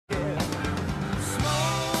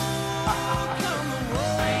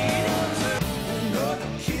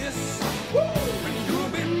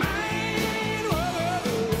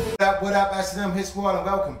What up, S&M Hit Squad, and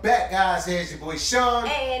welcome back, guys. Here's your boy Sean.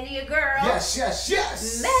 And your girl.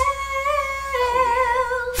 Yes. Mel.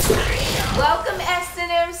 Welcome,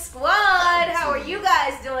 S&M Squad. How are you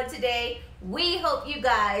guys doing today? We hope you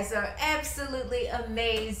guys are absolutely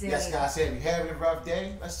amazing. Yes, guys, if you're having a rough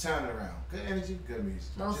day, let's turn it around. Good energy, good music.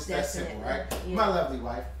 Most Just definitely. that simple, right? Yeah. My lovely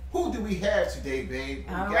wife. Who do we have today, babe?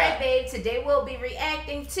 All right, babe. Today we'll be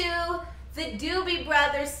reacting to the Doobie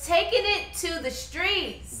Brothers taking it to the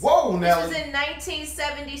streets. Whoa, Nelly. This was in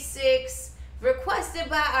 1976, requested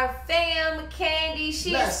by our fam, Candy.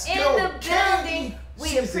 She's in the building.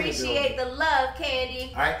 We appreciate the love,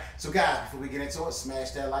 Candy. All right, so guys, before we get into it,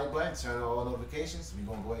 smash that like button, turn on all notifications. We're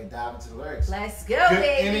going to go ahead and dive into the lyrics. Let's go, good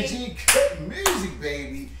baby. Energy, good music,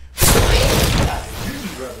 baby. Got the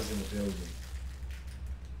Doobie Brothers in the building.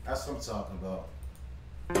 That's what I'm talking about.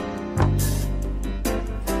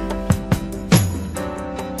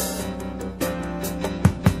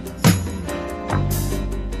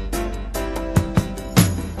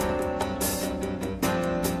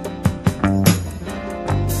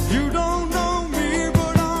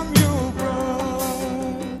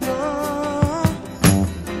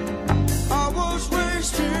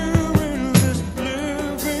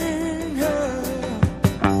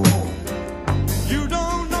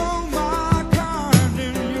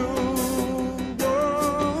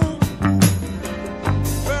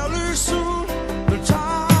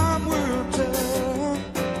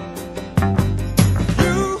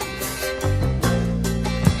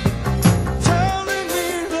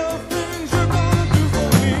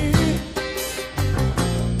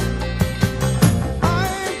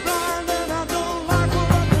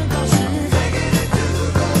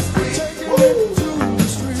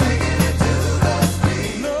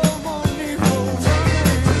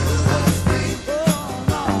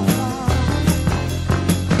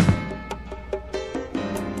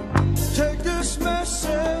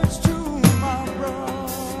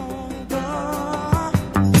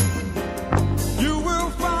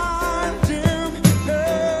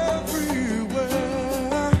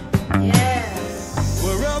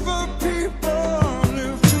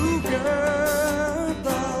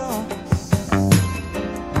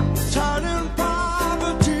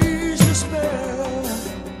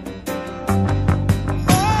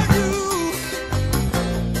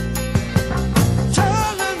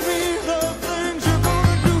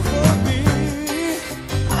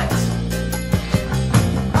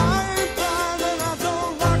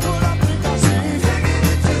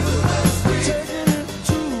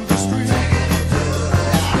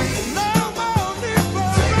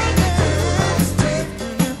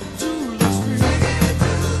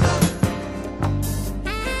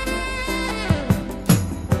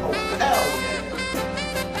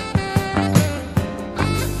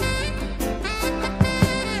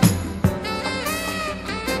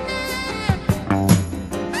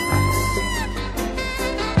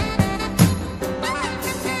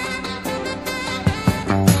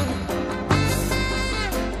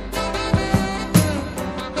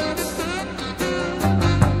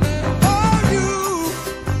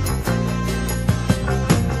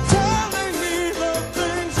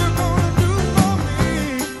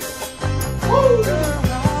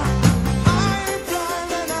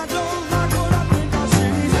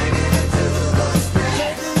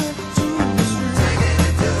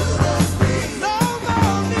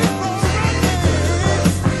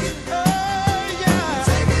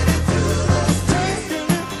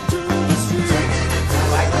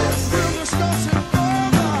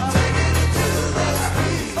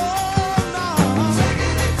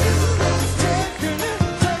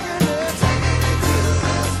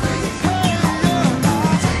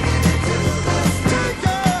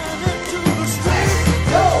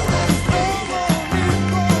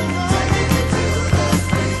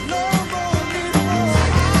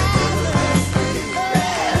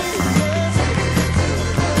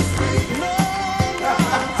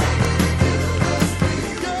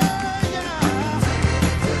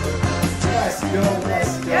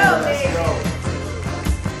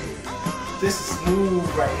 This is smooth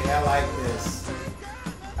right here. I like this.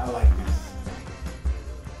 I like this.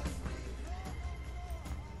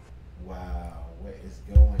 Wow, what is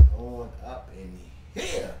going on up in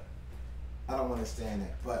here? I don't understand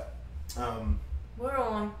that, but we're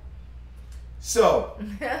on. So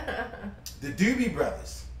the Doobie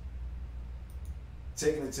Brothers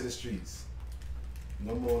taking it to the streets.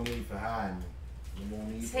 No more need for hiding. No more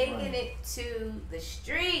need for running. Taking it to the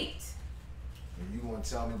street. And you gonna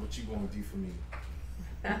tell me what you gonna do for me?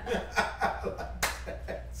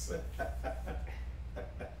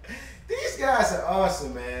 These guys are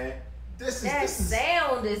awesome, man. That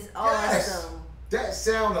sound is awesome. That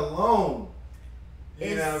sound alone,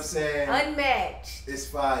 you know what I'm saying? Unmatched. It's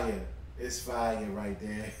fire. It's fire right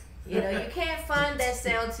there. You know, you can't find that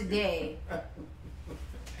sound today.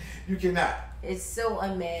 You cannot. It's so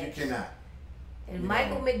unmatched. You cannot. And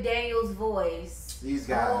Michael McDaniel's voice. These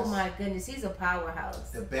guys. Oh my goodness, he's a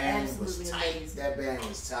powerhouse. The band Absolutely was tight. amazing. That band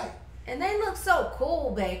was tight. And they look so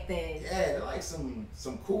cool back then. Yeah, they're like some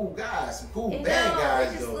cool guys, some cool band They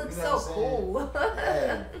guys just though. look You know so cool.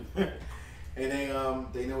 Yeah. And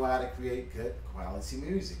they know how to create good quality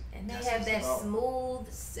music. And they have that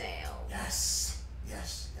smooth sound. Yes.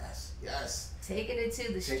 Taking it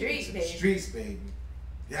to the streets, baby. The streets, baby.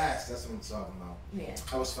 Yes, that's what I'm talking about. Yeah.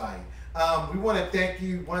 That was fire. We want to thank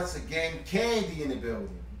you once again, Candy in the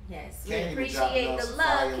building. Yes, Candy, we appreciate the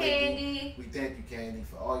love, Candy. We thank you, Candy,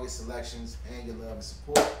 for all your selections and your love and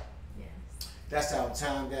support. Yes. That's our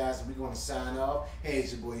time, guys. We're going to sign off. Hey,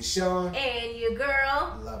 it's your boy Sean. And your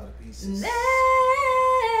girl. Love of the pieces. Now.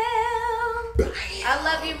 I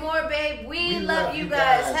love you more, babe. We love you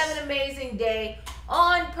guys. Have an amazing day.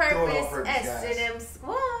 On purpose, S&M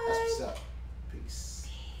Squad. That's what's up.